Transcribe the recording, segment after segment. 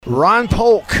Ron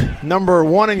Polk, number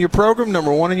one in your program,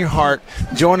 number one in your heart,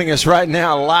 joining us right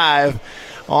now live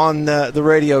on the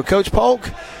radio. Coach Polk,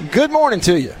 good morning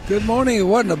to you. Good morning. It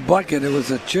wasn't a bucket. It was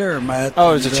a chair, Matt. Oh,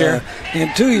 it was a chair.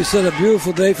 And two, you said a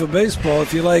beautiful day for baseball.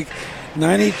 If you like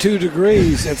 92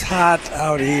 degrees, it's hot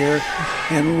out here,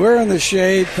 and we're in the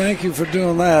shade. Thank you for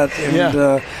doing that.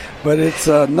 And, but it's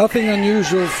nothing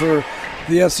unusual for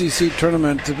the SEC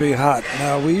tournament to be hot.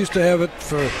 Now, we used to have it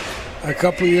for a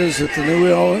couple of years at the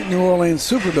New Orleans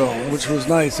Superdome, which was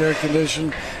nice,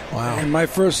 air-conditioned. Wow. In my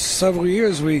first several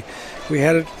years, we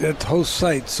had it at host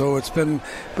sites, so it's been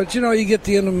 – but, you get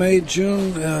the end of May,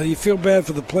 June, you feel bad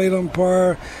for the plate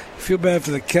umpire, you feel bad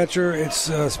for the catcher. It's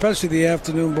especially the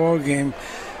afternoon ball game.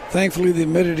 Thankfully, the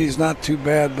humidity is not too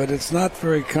bad, but it's not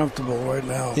very comfortable right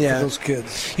now for those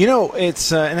kids.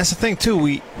 It's and that's the thing, too.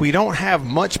 We don't have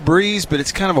much breeze, but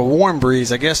it's kind of a warm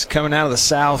breeze, I guess, coming out of the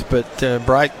south, but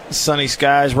bright, sunny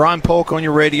skies. Ron Polk on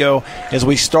your radio as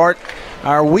we start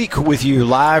our week with you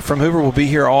live from Hoover. We'll be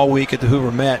here all week at the Hoover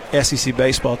Met SEC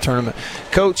Baseball Tournament.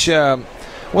 Coach,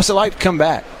 what's it like to come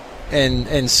back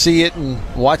and see it and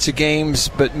watch the games,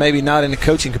 but maybe not in a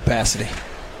coaching capacity?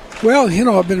 Well,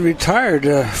 I've been retired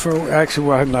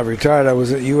I'm not retired. I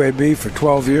was at UAB for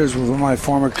 12 years with one of my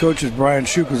former coaches. Brian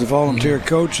Shuk was a volunteer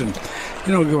coach, and,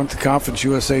 we went to Conference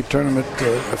USA tournament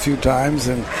a few times.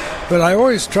 But I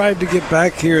always tried to get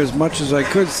back here as much as I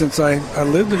could since I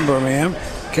lived in Birmingham,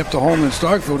 kept a home in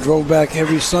Starkville, drove back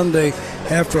every Sunday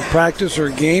after a practice or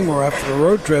a game or after a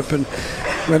road trip, and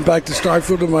went back to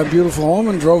Starkville to my beautiful home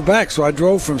and drove back. So I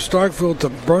drove from Starkville to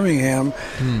Birmingham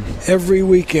every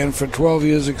weekend for 12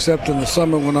 years, except in the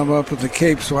summer when I'm up at the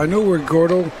Cape. So I know where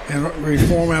Gordo and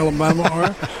Reform, Alabama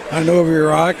are. I know every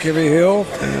rock, every hill.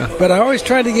 Yeah. But I always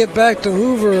tried to get back to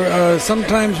Hoover.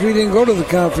 Sometimes we didn't go to the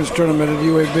conference tournament at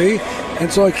UAB,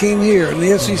 and so I came here. And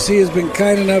the SEC has been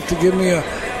kind enough to give me a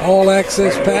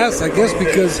all-access pass, I guess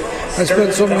because I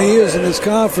spent so many years in this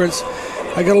conference.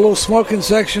 I got a little smoking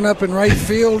section up in right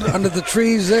field under the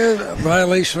trees there,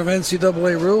 violation of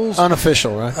NCAA rules.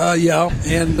 Unofficial, right? Yeah,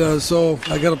 and so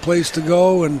I got a place to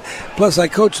go, and plus I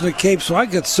coach in the Cape, so I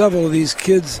get several of these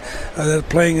kids that are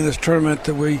playing in this tournament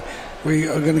that we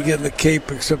are going to get in the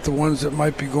Cape, except the ones that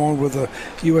might be going with the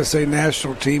USA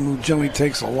national team, who generally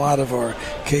takes a lot of our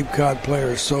Cape Cod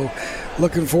players. So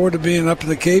looking forward to being up in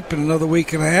the Cape in another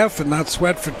week and a half and not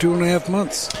sweat for 2.5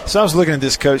 months. So I was looking at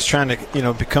this, Coach, trying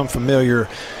to become familiar.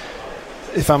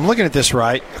 If I'm looking at this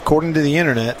right, according to the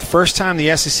internet, the first time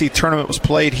the SEC tournament was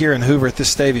played here in Hoover at this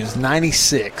stadium was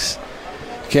 96.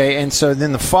 Okay, and so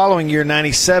then the following year,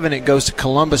 97, it goes to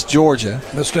Columbus, Georgia.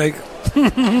 Mistake.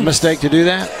 Mistake to do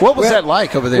that? What was that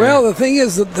like over there? Well, the thing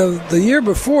is that the year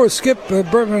before, Skip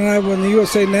Bergman and I were in the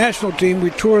USA national team. We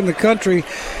toured the country,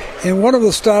 and one of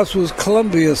the stops was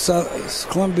Columbia,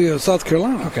 South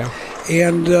Carolina. Okay.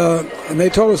 And they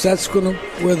told us that's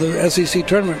where the SEC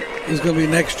tournament is going to be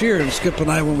next year. And Skip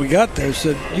and I, when we got there,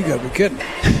 said, "You got to be kidding!"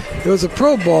 It was a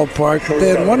pro ballpark, but they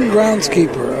had one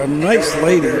groundskeeper, a nice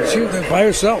lady. She was there by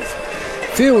herself.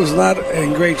 Field was not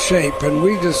in great shape, and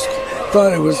we just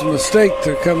thought it was a mistake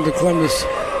to come to Columbus,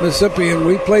 Mississippi, and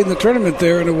we played in the tournament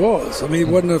there, and it was. I mean, it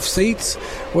wasn't enough seats,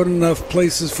 wasn't enough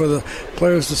places for the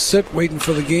players to sit waiting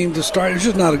for the game to start. It's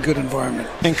just not a good environment.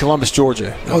 In Columbus,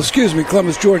 Georgia. Oh, excuse me,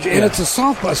 Columbus, Georgia. And it's a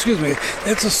softball,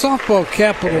 it's a softball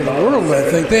capital of the world,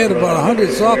 I think. They had about 100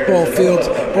 softball fields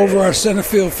over our center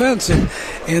field fence,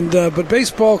 but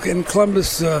baseball in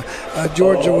Columbus,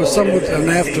 Georgia was somewhat an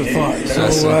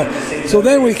afterthought. So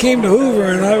then we came to Hoover,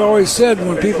 and I always said,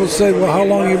 when people say, well, how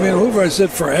long have you been in Hoover? I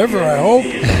said, forever, I hope.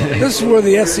 This is where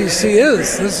the SEC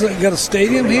is. Got a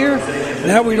stadium here.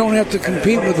 Now we don't have to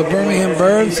compete with the Birmingham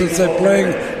Barons since they're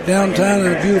playing downtown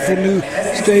in a beautiful new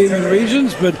stadium in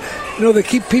Regions. But,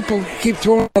 people keep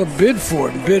throwing out a bid for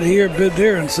it, bid here, bid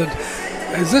there, and said,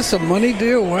 is this a money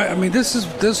deal? Why? I mean, this is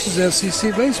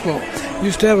SEC baseball. You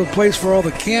used to have a place for all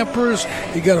the campers.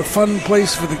 You got a fun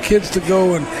place for the kids to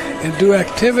go and do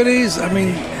activities. I mean,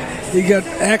 you got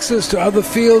access to other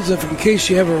fields if in case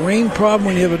you have a rain problem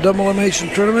when you have a double elimination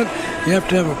tournament. You have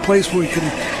to have a place where you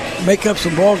can make up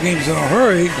some ball games in a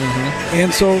hurry. Mm-hmm.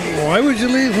 And so why would you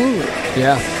leave Hoover?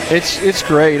 Yeah, it's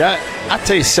great. I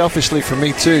tell you, selfishly for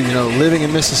me too, living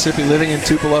in Mississippi, living in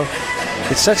Tupelo,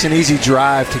 it's such an easy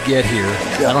drive to get here.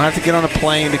 Yeah. I don't have to get on a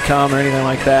plane to come or anything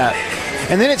like that.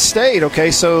 And then it stayed, okay,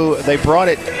 so they brought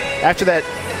it after that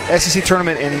SEC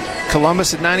tournament in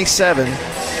Columbus at 97.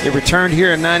 It returned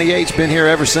here in 98. It's been here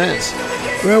ever since.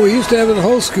 Well, we used to have it at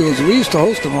host schools. We used to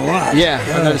host them a lot. Yeah,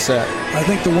 I noticed that. I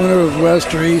think the winner of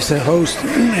West or East had host.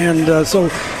 And so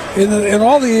in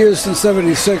all the years since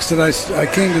 '76 that I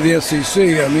came to the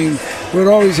SEC, I mean, we'd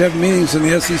always have meetings in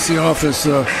the SEC office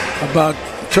about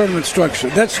tournament structure.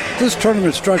 This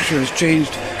tournament structure has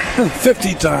changed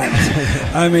 50 times.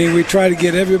 I mean, we try to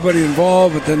get everybody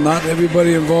involved, but then not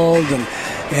everybody involved,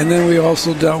 and then we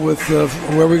also dealt with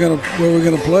where we're gonna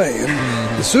play. And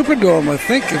the Superdome, I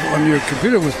think, on your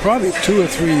computer was probably 2 or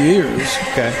 3 years.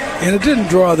 Okay. And it didn't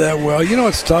draw that well. You know,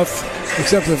 it's tough,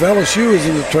 except if LSU is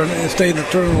in the tournament, it stayed in the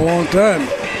tournament a long time.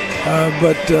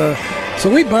 So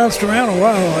we bounced around a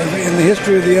while in the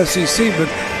history of the SEC, but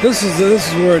this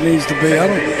is where it needs to be.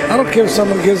 I don't care if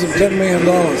someone gives them $10 million.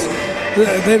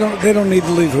 They don't need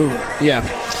to leave Hoover. Yeah.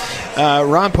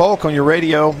 Ron Polk on your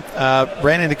radio.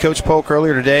 Ran into Coach Polk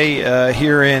earlier today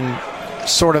here in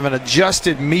sort of an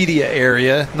adjusted media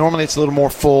area. Normally it's a little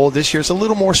more full. This year it's a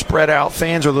little more spread out.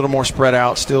 Fans are a little more spread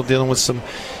out, still dealing with some,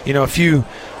 a few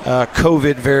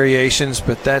COVID variations,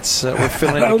 but that's we're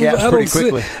filling the gaps pretty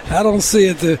quickly. I don't see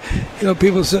it.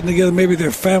 People sitting together, maybe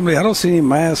their family. I don't see any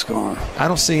mask on. I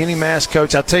don't see any mask,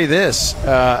 Coach. I'll tell you this.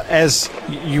 As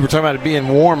you were talking about it being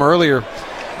warm earlier,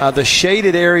 the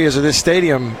shaded areas of this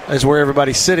stadium is where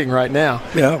everybody's sitting right now.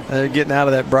 Yeah. They're getting out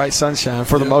of that bright sunshine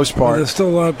for the most part. There's still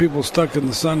a lot of people stuck in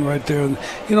the sun right there. And,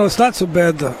 it's not so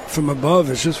bad from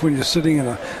above. It's just when you're sitting in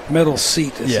a metal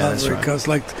seat. It's not very right. It's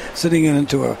like sitting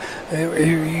into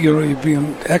you're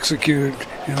being executed.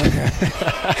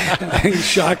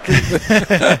 Shocked. Yeah,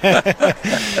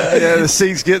 the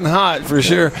seat's getting hot for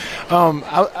sure.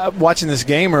 Watching this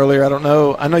game earlier, I don't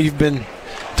know. I know you've been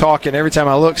talking. Every time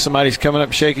I look, somebody's coming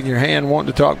up shaking your hand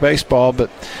wanting to talk baseball, but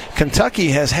Kentucky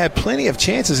has had plenty of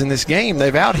chances in this game.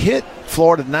 They've out-hit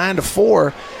Florida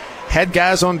 9-4, had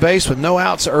guys on base with no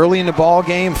outs early in the ball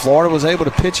game. Florida was able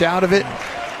to pitch out of it,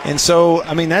 and so,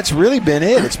 I mean, that's really been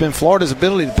it. It's been Florida's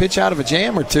ability to pitch out of a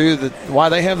jam or two why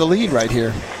they have the lead right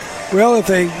here. Well, if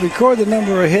they record the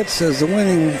number of hits as the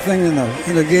winning thing in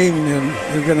the game, then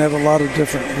they're going to have a lot of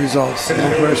different results.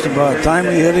 No question about it.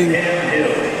 Timely hitting.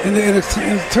 In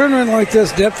a tournament like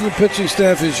this, depth of the pitching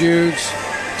staff is huge.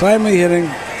 Timely hitting,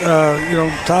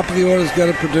 top of the order's got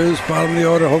to produce. Bottom of the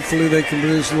order, hopefully they can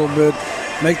produce a little bit.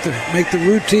 Make the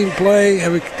routine play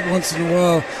every once in a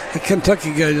while. The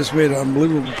Kentucky guy just made an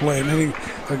unbelievable play an inning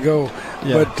ago.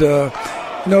 Yeah. But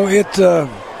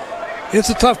it's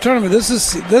a tough tournament. This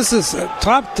is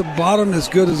top to bottom as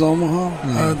good as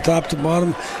Omaha. Top to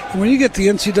bottom. And when you get the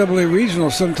NCAA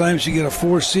regional, sometimes you get a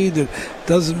 4 seed that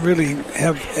doesn't really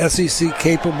have SEC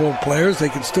capable players. They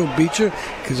can still beat you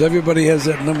because everybody has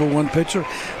that number one pitcher.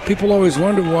 People always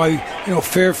wonder why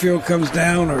Fairfield comes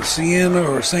down or Siena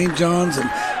or St. John's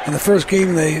and the first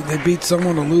game they beat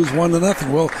someone to lose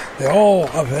 1-0. Well, they all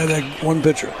have had that one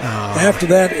pitcher. After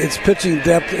that, it's pitching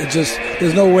depth. It just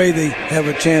there's no way they have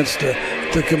a chance to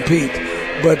compete.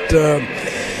 But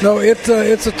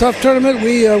it's a tough tournament.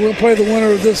 We'll play the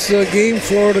winner of this game,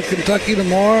 Florida, Kentucky,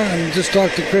 tomorrow, and just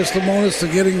talked to Chris Lamonis to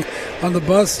getting on the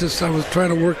bus. I was trying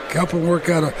to help him work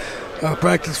out a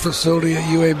practice facility at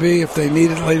UAB if they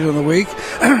need it later in the week,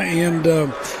 and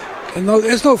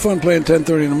it's no fun playing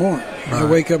 10:30 in the morning. Right.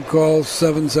 Wake up calls,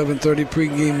 7:30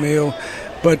 pregame meal,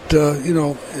 but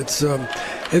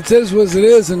it is what it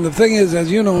is, and the thing is, as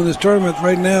you know, in this tournament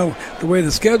right now, the way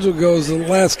the schedule goes, the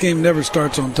last game never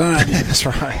starts on time. That's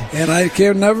right. And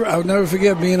I'll never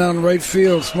forget being on the right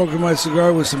field, smoking my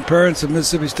cigar with some parents of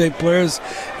Mississippi State players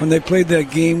when they played that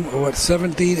game,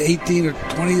 17, 18, or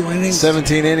 20 innings?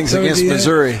 17 innings against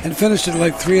Missouri. And finished at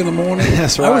like 3 in the morning.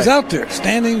 That's right. I was out there,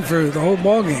 standing for the whole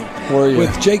ball game. Were you?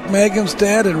 With Jake Mangum's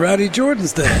dad and Rowdy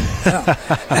Jordan's dad.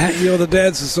 The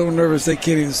dads are so nervous they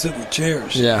can't even sit in the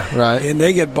chairs. Yeah, right. And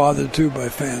they get bothered too by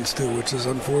fans too, which is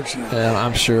unfortunate. Yeah,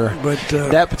 I'm sure. But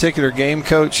that particular game,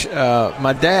 Coach,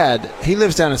 my dad, he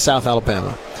lives down in South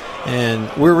Alabama, and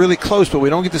we're really close, but we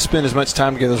don't get to spend as much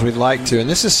time together as we'd like to. And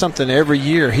this is something every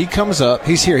year he comes up.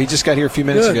 He's here. He just got here a few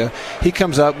minutes ago. He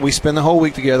comes up. We spend the whole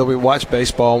week together. We watch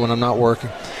baseball when I'm not working.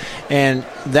 And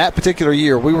that particular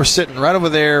year, we were sitting right over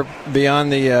there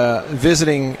beyond the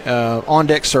visiting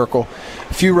on-deck circle,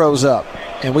 a few rows up.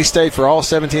 And we stayed for all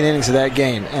 17 innings of that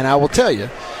game. And I will tell you,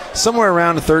 somewhere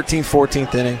around the 13th,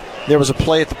 14th inning, there was a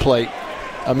play at the plate.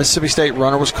 A Mississippi State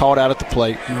runner was called out at the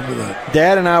plate. Remember that.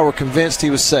 Dad and I were convinced he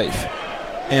was safe.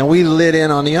 And we lit in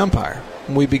on the umpire.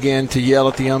 We began to yell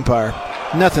at the umpire.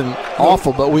 Nothing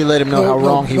awful, but we let him know how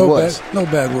wrong he was. No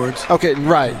bad words. Okay,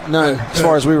 right. None, as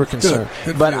far as we were concerned.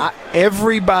 Good but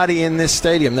everybody in this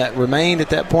stadium that remained at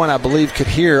that point, I believe, could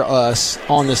hear us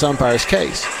on this umpire's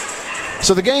case.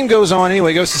 So the game goes on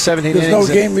anyway. It goes to 17 There's innings.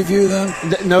 No game review then?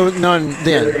 None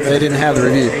then. They didn't have the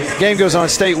review. Game goes on.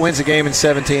 State wins the game in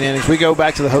 17 innings. We go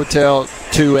back to the hotel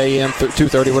 2 a.m.,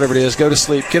 2:30, whatever it is, go to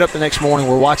sleep, get up the next morning.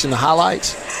 We're watching the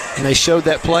highlights, and they showed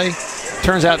that play.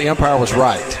 Turns out the umpire was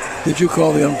right. Did you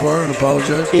call the umpire and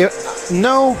apologize?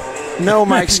 No,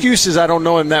 my excuse is I don't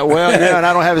know him that well, and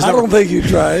I don't have his number. I don't think you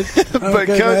tried. But I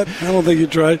don't think you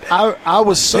tried. I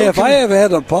was so. Hey, if I had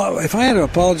to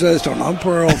apologize to an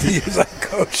umpire all the years I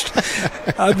coached,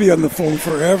 I'd be on the phone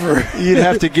forever. You'd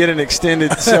have to get an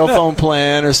extended cell phone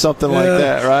plan or something like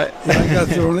that, right? I got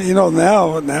thrown.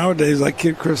 Nowadays, like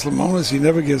kid Chris Lamonis, he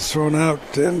never gets thrown out.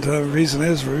 And the reason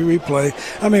is for replay.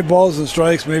 I mean, balls and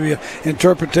strikes, maybe an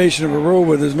interpretation of a rule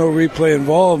where there's no replay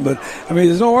involved. But I mean,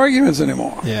 there's no arguments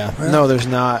anymore. Yeah. No, there's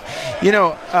not. Hey,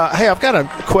 I've got a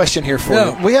question here for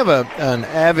you. We have an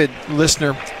avid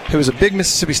listener who is a big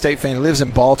Mississippi State fan. He lives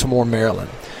in Baltimore, Maryland.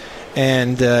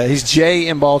 And he's Jay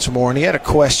in Baltimore, and he had a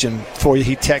question for you.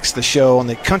 He texted the show on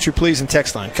the Country Pleasin'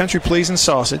 text line. Country Pleasin'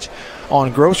 sausage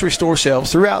on grocery store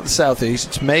shelves throughout the Southeast.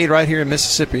 It's made right here in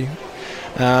Mississippi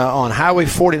on Highway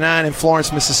 49 in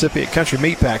Florence, Mississippi at Country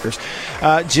Meat Packers.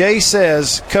 Jay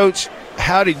says, Coach,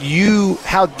 how did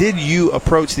you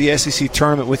approach the SEC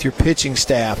tournament with your pitching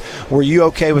staff? Were you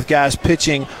okay with guys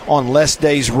pitching on less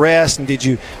days rest, and did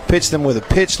you pitch them with a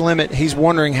pitch limit? He's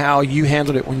wondering how you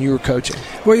handled it when you were coaching.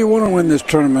 Well, you want to win this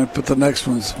tournament, but the next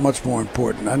one's much more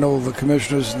important. I know the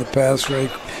commissioners in the past, Roy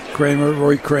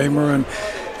Kramer,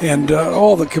 and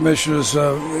all the commissioners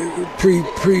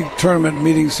pre-tournament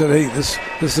meetings said, "Hey, this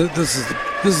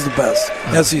is the best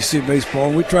SEC baseball."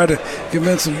 And we try to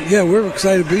convince them, "Yeah, we're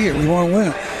excited to be here. We want to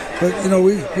win." But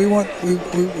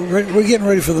we're getting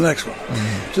ready for the next one.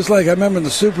 Mm-hmm. Just like I remember in the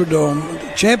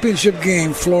Superdome championship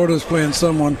game, Florida was playing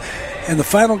someone, and the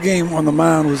final game on the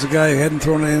mound was a guy who hadn't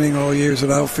thrown an inning all year as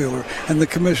an outfielder, and the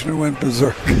commissioner went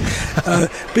berserk.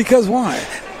 Because why?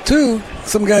 Two,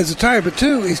 some guys are tired, but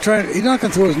two, he's not going to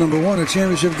throw his number one in a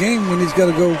championship game when he's got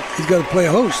to play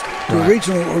a host to a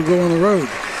regional or go on the road.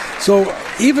 So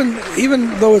even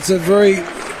though it's a very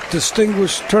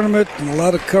distinguished tournament and a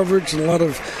lot of coverage and a lot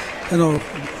of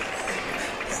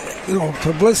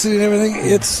publicity and everything,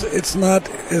 it's not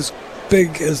as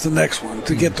big as the next one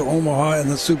to get to Omaha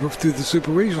and through the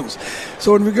super regionals.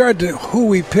 So in regard to who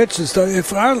we pitch and stuff,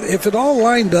 if it all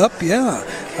lined up,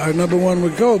 our number one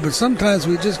would go. But sometimes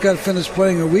we just got to finish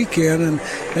playing a weekend and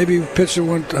maybe pitcher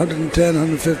went 110,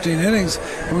 115 innings,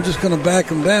 and we're just going to back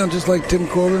them down, just like Tim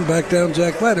Corbin back down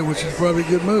Jack Leiter, which is probably a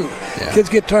good move. Yeah. Kids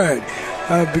get tired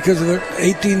because of their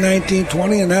 18, 19,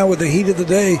 20, and now with the heat of the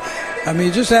day, I mean,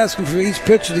 you're just asking for each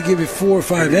pitcher to give you 4 or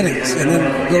 5 innings and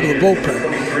then go to the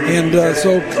bullpen. And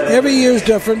so every year is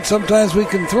different. Sometimes we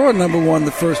can throw a number one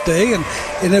the first day.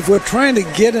 And if we're trying to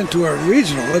get into our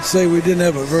regional, let's say we didn't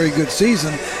have a very good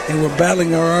season and we're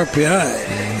battling our RPI,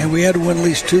 and we had to win at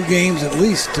least 2 games at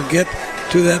least to get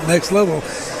to that next level,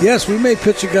 yes, we may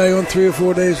pitch a guy on 3 or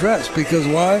 4 days rest. Because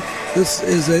why?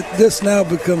 This now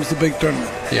becomes the big tournament.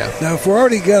 Yeah. Now, if we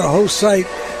already got a host site,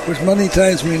 which many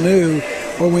times we knew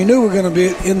we're going to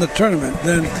be in the tournament,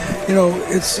 then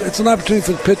it's an opportunity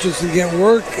for the pitchers to get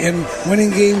work, and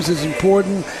winning games is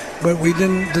important, but we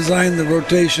didn't design the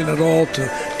rotation at all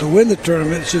to win the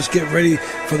tournament. It's just get ready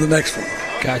for the next one.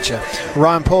 Gotcha.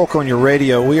 Ron Polk on your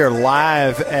radio. We are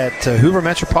live at Hoover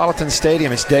Metropolitan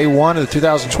Stadium. It's day one of the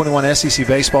 2021 SEC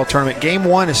Baseball Tournament. Game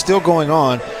 1 is still going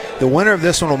on. The winner of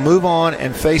this one will move on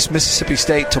and face Mississippi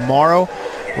State tomorrow.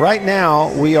 Right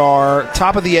now, we are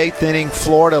top of the 8th inning,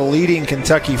 Florida leading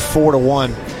Kentucky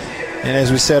 4-1. And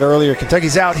as we said earlier,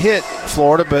 Kentucky's out-hit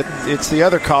Florida, but it's the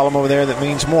other column over there that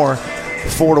means more.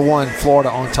 4-1, Florida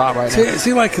on top right now.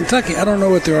 See, like Kentucky, I don't know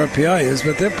what their RPI is,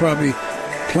 but they're probably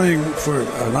playing for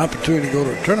an opportunity to go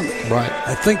to a tournament. Right.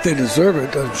 I think they deserve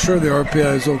it. I'm sure their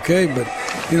RPI is okay, but,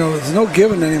 there's no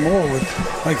giving anymore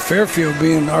with, like, Fairfield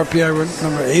being RPI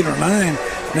number 8 or 9,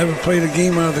 never played a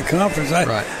game out of the conference.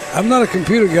 I'm not a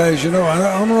computer guy, as you know.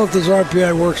 I don't know if this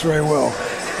RPI works very well.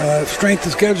 Strength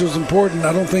of schedule is important.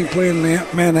 I don't think playing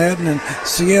Manhattan and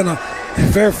Siena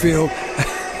and Fairfield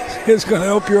is going to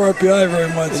help your RPI very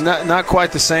much. Not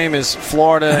quite the same as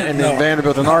Florida and then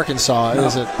Vanderbilt and Arkansas,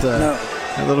 is it?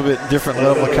 A little bit different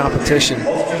level of competition.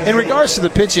 In regards to the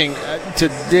pitching, to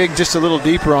dig just a little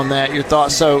deeper on that, your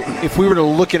thoughts. So if we were to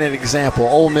look at an example,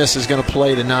 Ole Miss is going to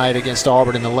play tonight against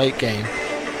Auburn in the late game.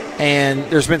 And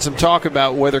there's been some talk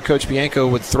about whether Coach Bianco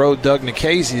would throw Doug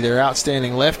Nikhazy, their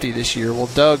outstanding lefty, this year. Well,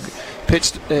 Doug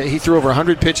pitched. He threw over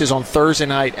 100 pitches on Thursday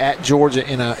night at Georgia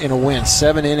in a win.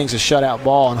 7 innings, a shutout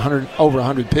ball, and over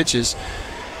 100 pitches.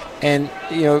 And,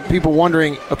 people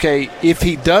wondering, okay, if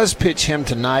he does pitch him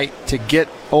tonight to get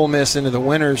Ole Miss into the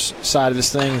winner's side of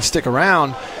this thing and stick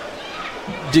around,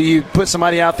 do you put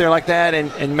somebody out there like that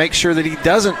and make sure that he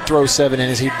doesn't throw 7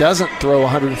 innings, he doesn't throw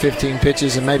 115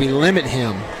 pitches, and maybe limit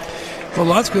him? Well,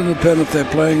 that's going to depend if they're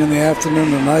playing in the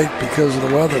afternoon or night because of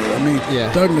the weather. I mean,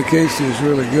 Doug McCasey is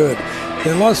really good.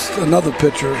 They lost another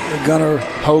pitcher, Gunnar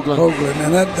Hoagland,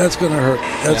 and that's going to hurt.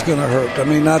 That's going to hurt. I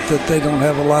mean, not that they don't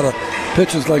have a lot of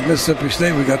pitchers like Mississippi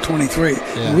State. We got 23.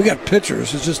 Yeah. We got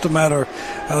pitchers. It's just a matter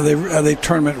of are they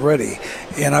tournament ready.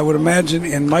 And I would imagine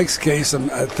in Mike's case,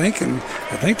 I think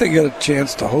they get a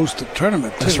chance to host a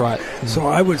tournament too. That's right. Mm-hmm. So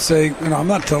I would say, I'm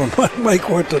not telling Mike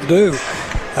what to do.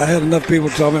 I had enough people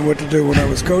tell me what to do when I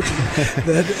was coaching.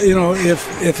 That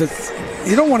if it's,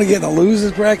 you don't want to get in a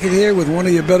loser's bracket here with one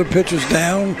of your better pitchers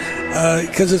down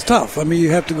because it's tough. I mean,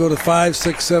 you have to go to 5,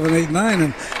 6, 7, 8, 9,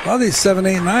 and a lot of these 7,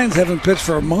 8, 9s haven't pitched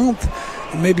for a month,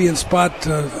 maybe in spot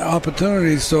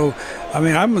opportunities. So, I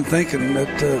mean, I've been thinking that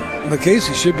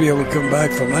McCasey should be able to come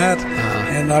back from that,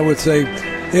 and I would say.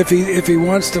 If he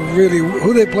wants to really,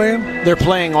 who are they playing? They're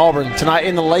playing Auburn tonight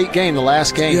in the late game, the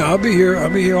last game. Yeah, I'll be here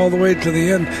all the way to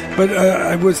the end. But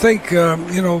I would think,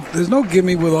 there's no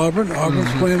gimme with Auburn.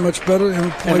 Auburn's playing much better.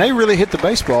 And they really hit the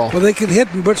baseball. Well, they could hit,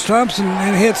 and Butch Thompson,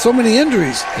 and he had so many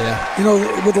injuries.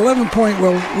 Yeah. With 11 point,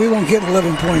 well, we won't get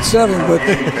 11.7, but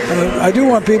I do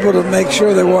want people to make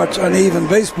sure they watch Uneven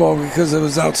Baseball because it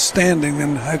was outstanding,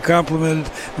 and I complimented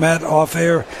Matt off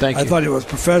air. Thank you. I thought it was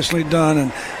professionally done,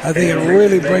 and I think it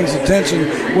really brings attention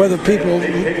whether people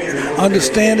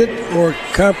understand it or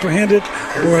comprehend it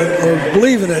or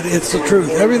believe in it. It's the truth.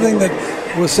 Everything that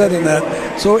was said in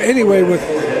that. So anyway,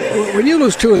 when you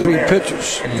lose 2 or 3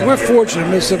 pitchers, we're fortunate in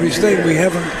Mississippi State we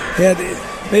haven't had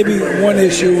maybe one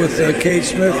issue with Cade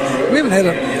Smith. We haven't had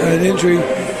an injury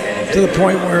to the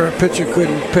point where a pitcher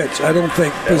couldn't pitch. I don't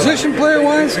think. Position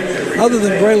player-wise, other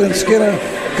than Braylon Skinner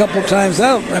a couple times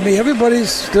out, I mean, everybody's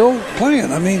still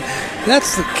playing. I mean,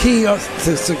 that's the key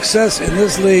to success in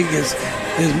this league is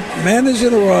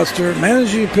managing the roster,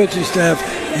 managing your pitching staff,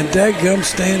 and dadgum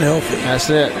staying healthy. That's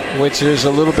it, which is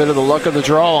a little bit of the luck of the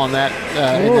draw on that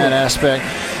in that aspect.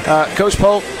 Coach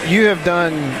Polk, you have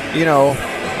done,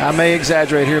 I may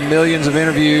exaggerate here, millions of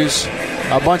interviews,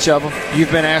 a bunch of them.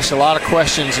 You've been asked a lot of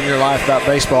questions in your life about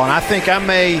baseball, and I think I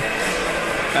may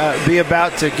be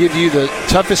about to give you the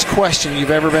toughest question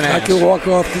you've ever been asked. I can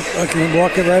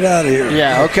walk it right out of here.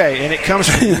 Yeah, okay, and it comes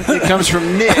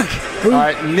from Nick. All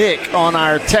right, Nick on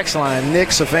our text line.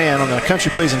 Nick's a fan on the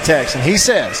Country Pleasing text, and he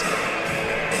says,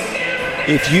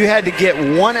 if you had to get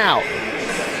one out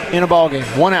in a ball game,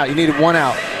 you needed one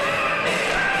out,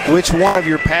 which one of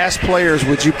your past players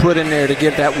would you put in there to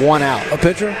get that one out? A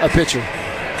pitcher? A pitcher.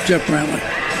 Jeff Brantley.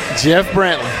 Jeff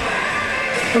Brantley.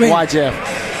 I mean, why Jeff?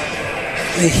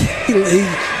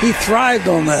 He thrived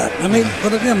on that. I mean,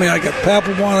 but again, I got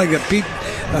Papelbon, I got Pete,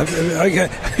 I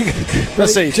got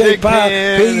let's see, Jay Pop,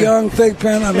 Pete Young,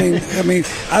 Thigpen. I mean,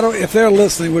 I don't. If they're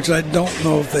listening, which I don't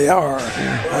know if they are,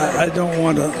 I don't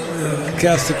want to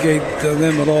castigate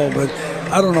them at all. But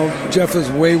I don't know. Jeff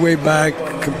is way back,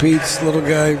 competes, little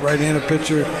guy, right-handed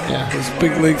pitcher. Yeah, was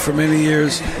big league for many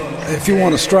years. If you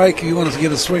want to strike, you want to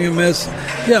get a swing and miss.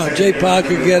 Yeah, Jay Park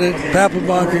could get it,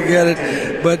 Papelbon could get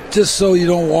it, but just so you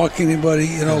don't walk anybody,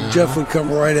 Jeff would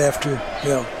come right after.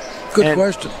 Good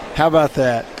question. How about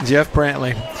that, Jeff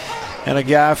Brantley, and a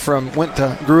guy went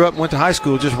to high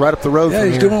school just right up the road. Yeah, from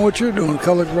he's here. doing what you're doing,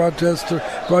 color broadcaster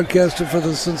for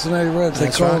the Cincinnati Reds. They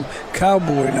call him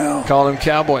Cowboy now. Call him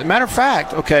Cowboy. Matter of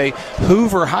fact,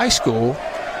 Hoover High School.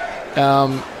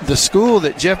 The school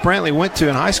that Jeff Brantley went to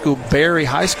in high school, Berry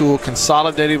High School,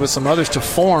 consolidated with some others to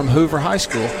form Hoover High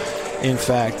School, in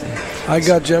fact. I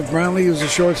got Jeff Brantley. He was a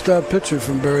shortstop pitcher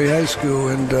from Berry High School,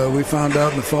 and we found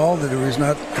out in the fall that he was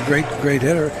not a great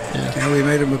hitter. Yeah. And we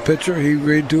made him a pitcher. He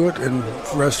agreed to it, and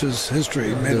the rest is history.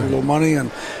 He made a little money and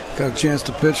got a chance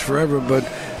to pitch forever. But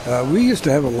we used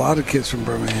to have a lot of kids from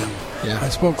Birmingham. Yeah. I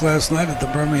spoke last night at the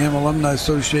Birmingham Alumni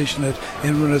Association at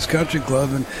Inverness Country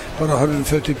Club, and about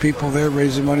 150 people there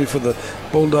raising money for the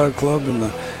Bulldog Club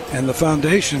and the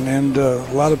foundation, and a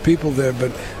lot of people there.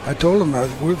 But I told them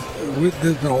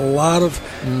there's been a lot of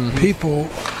people,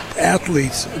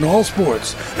 athletes in all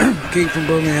sports, came from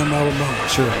Birmingham, Alabama.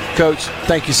 Sure. Coach,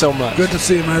 thank you so much. Good to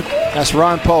see you, man. That's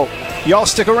Ron Polk. Y'all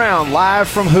stick around, live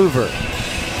from Hoover.